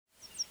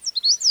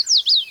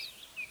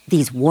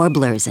These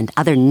warblers and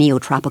other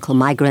neotropical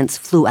migrants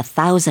flew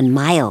 1,000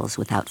 miles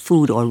without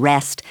food or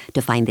rest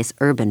to find this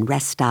urban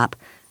rest stop.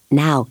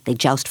 Now they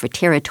joust for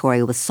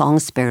territory with song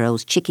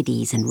sparrows,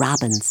 chickadees, and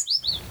robins.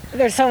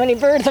 There's so many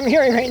birds I'm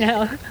hearing right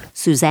now.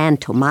 Suzanne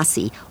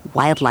Tomasi,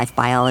 wildlife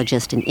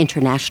biologist and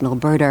international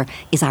birder,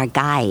 is our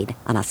guide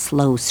on a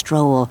slow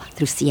stroll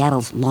through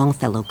Seattle's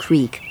Longfellow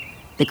Creek.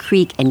 The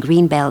creek and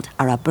greenbelt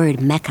are a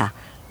bird mecca,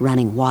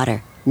 running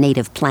water,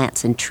 native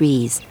plants and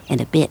trees, and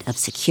a bit of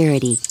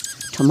security.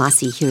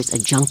 Tomasi hears a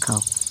junco,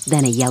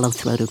 then a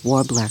yellow-throated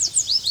warbler.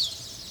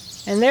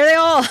 And there they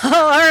all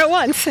are at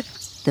once.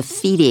 The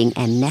feeding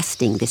and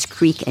nesting this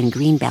creek and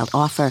greenbelt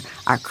offer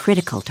are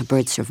critical to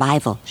bird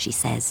survival, she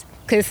says.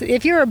 Because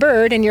if you're a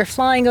bird and you're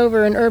flying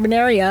over an urban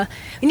area,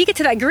 when you get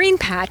to that green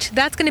patch,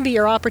 that's going to be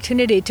your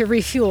opportunity to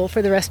refuel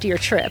for the rest of your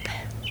trip.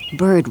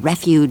 Bird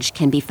refuge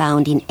can be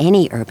found in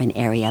any urban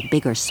area,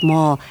 big or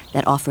small,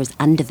 that offers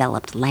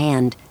undeveloped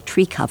land,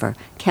 tree cover,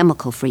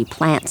 chemical-free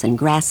plants and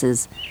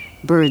grasses.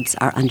 Birds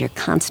are under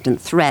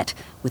constant threat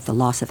with the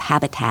loss of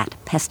habitat,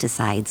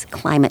 pesticides,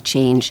 climate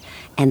change,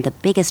 and the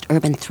biggest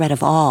urban threat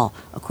of all,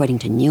 according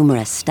to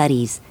numerous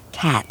studies,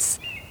 cats.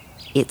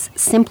 It's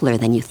simpler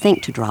than you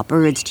think to draw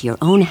birds to your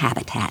own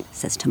habitat,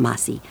 says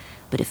Tomasi.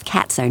 But if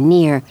cats are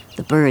near,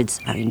 the birds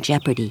are in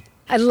jeopardy.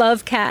 I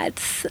love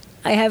cats.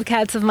 I have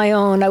cats of my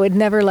own. I would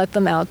never let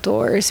them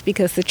outdoors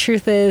because the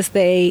truth is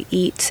they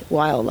eat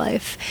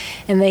wildlife,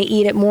 and they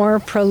eat it more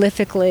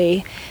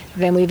prolifically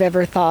than we've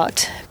ever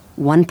thought.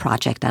 One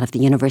project out of the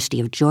University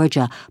of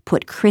Georgia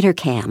put critter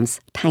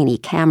cams, tiny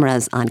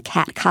cameras, on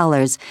cat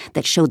collars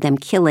that showed them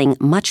killing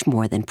much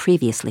more than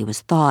previously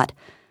was thought.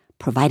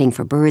 Providing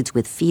for birds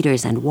with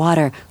feeders and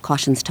water,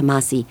 cautions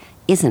Tomasi,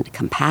 isn't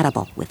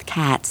compatible with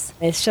cats.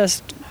 It's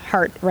just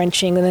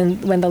heart-wrenching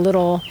when the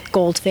little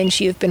goldfinch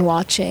you've been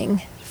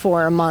watching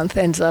for a month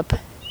ends up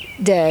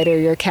dead, or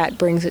your cat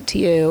brings it to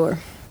you.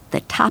 The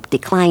top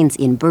declines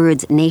in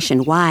birds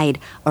nationwide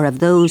are of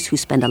those who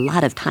spend a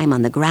lot of time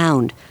on the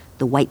ground,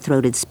 the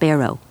white-throated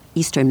sparrow,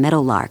 eastern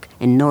meadowlark,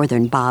 and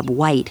northern bob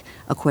white,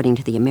 according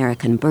to the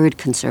American Bird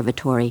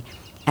Conservatory.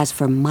 As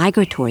for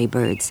migratory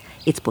birds,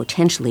 it's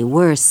potentially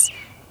worse.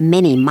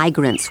 Many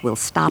migrants will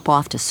stop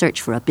off to search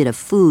for a bit of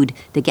food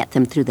to get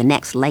them through the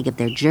next leg of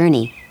their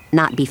journey,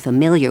 not be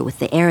familiar with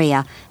the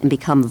area, and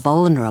become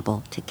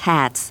vulnerable to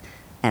cats.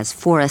 As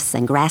forests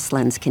and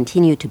grasslands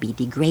continue to be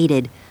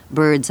degraded,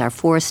 birds are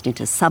forced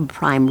into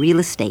subprime real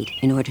estate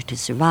in order to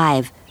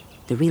survive.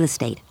 The real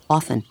estate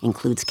often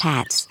includes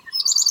cats.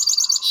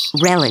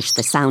 Relish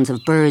the sounds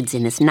of birds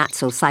in this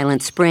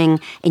not-so-silent spring,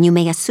 and you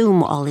may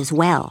assume all is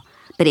well.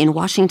 But in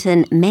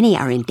Washington, many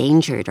are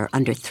endangered or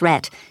under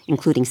threat,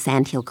 including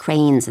sandhill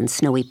cranes and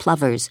snowy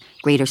plovers,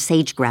 greater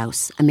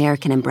sage-grouse,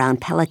 American and brown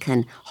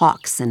pelican,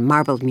 hawks, and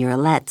marbled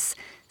murrelets.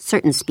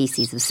 Certain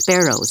species of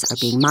sparrows are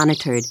being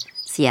monitored.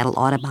 Seattle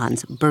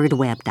Audubon's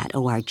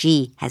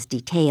birdweb.org has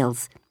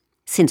details.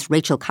 Since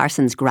Rachel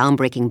Carson's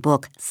groundbreaking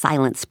book,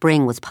 Silent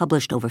Spring, was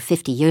published over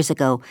 50 years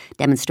ago,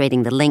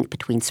 demonstrating the link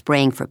between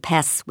spraying for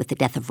pests with the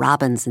death of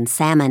robins and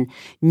salmon,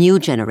 new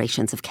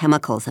generations of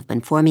chemicals have been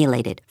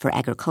formulated for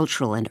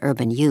agricultural and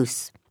urban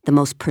use. The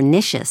most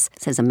pernicious,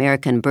 says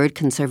American Bird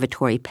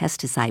Conservatory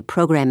pesticide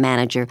program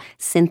manager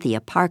Cynthia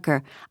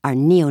Parker, are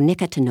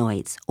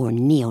neonicotinoids, or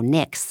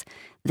neonics.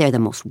 They're the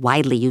most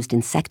widely used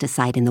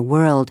insecticide in the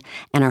world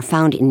and are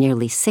found in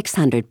nearly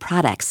 600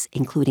 products,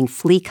 including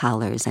flea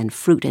collars and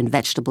fruit and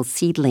vegetable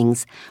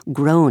seedlings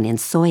grown in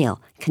soil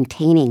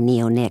containing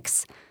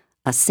neonics.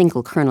 A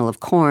single kernel of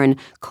corn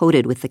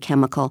coated with the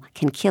chemical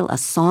can kill a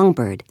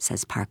songbird,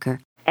 says Parker.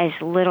 As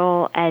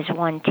little as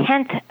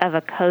 1/10 of a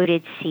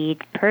coated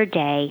seed per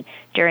day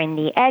during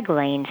the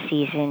egg-laying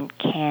season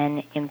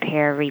can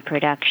impair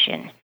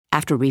reproduction.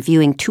 After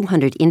reviewing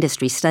 200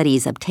 industry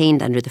studies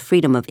obtained under the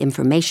Freedom of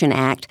Information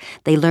Act,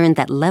 they learned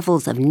that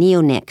levels of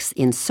neonics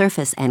in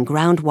surface and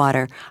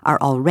groundwater are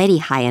already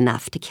high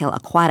enough to kill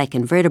aquatic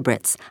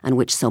invertebrates on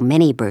which so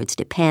many birds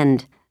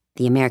depend.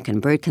 The American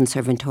Bird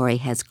Conservatory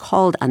has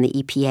called on the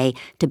EPA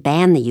to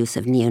ban the use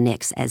of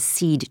neonics as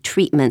seed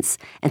treatments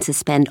and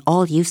suspend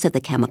all use of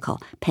the chemical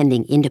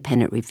pending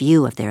independent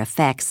review of their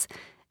effects.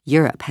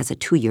 Europe has a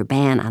 2-year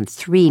ban on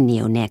 3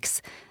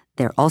 neonics.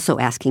 They're also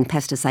asking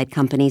pesticide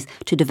companies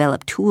to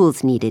develop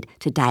tools needed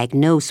to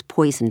diagnose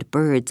poisoned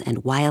birds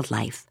and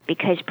wildlife.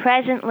 Because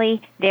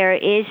presently, there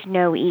is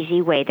no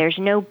easy way. There's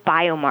no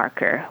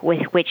biomarker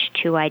with which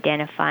to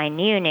identify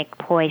neonic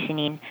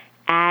poisoning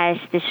as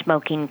the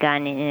smoking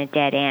gun in a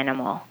dead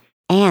animal.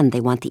 And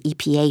they want the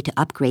EPA to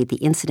upgrade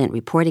the incident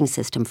reporting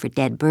system for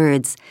dead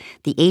birds.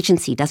 The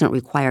agency doesn't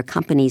require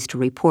companies to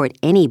report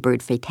any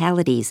bird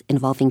fatalities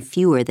involving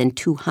fewer than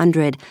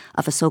 200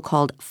 of a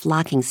so-called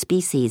flocking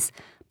species.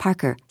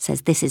 Parker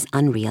says this is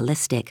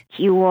unrealistic.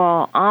 You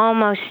will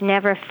almost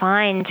never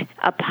find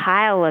a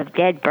pile of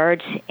dead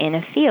birds in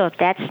a field.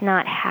 That's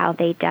not how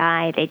they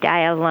die. They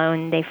die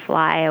alone. They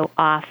fly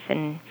off,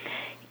 and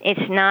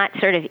it's not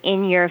sort of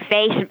in your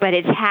face, but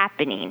it's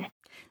happening.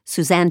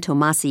 Suzanne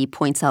Tomasi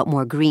points out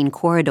more green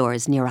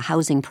corridors near a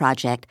housing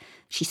project.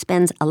 She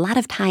spends a lot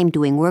of time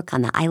doing work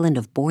on the island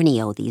of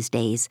Borneo these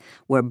days,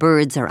 where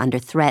birds are under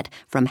threat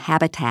from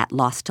habitat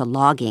lost to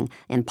logging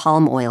and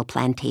palm oil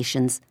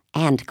plantations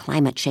and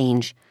climate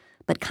change.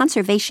 But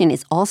conservation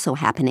is also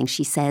happening,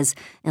 she says,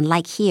 and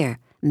like here,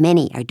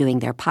 many are doing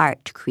their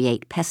part to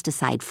create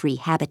pesticide-free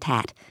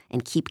habitat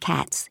and keep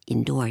cats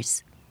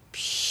indoors.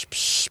 Psh,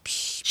 psh,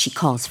 psh. She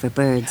calls for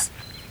birds.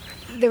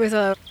 There was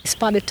a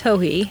spotted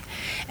towhee,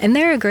 and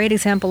they're a great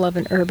example of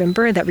an urban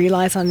bird that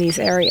relies on these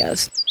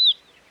areas.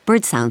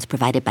 Bird sounds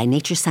provided by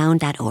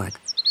naturesound.org.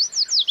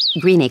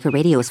 Greenacre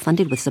Radio is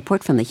funded with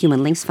support from the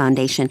Human Links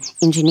Foundation,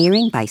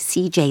 engineering by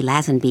C.J.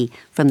 Lazenby.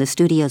 From the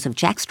studios of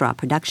Jackstraw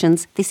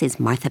Productions, this is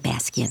Martha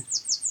Baskian.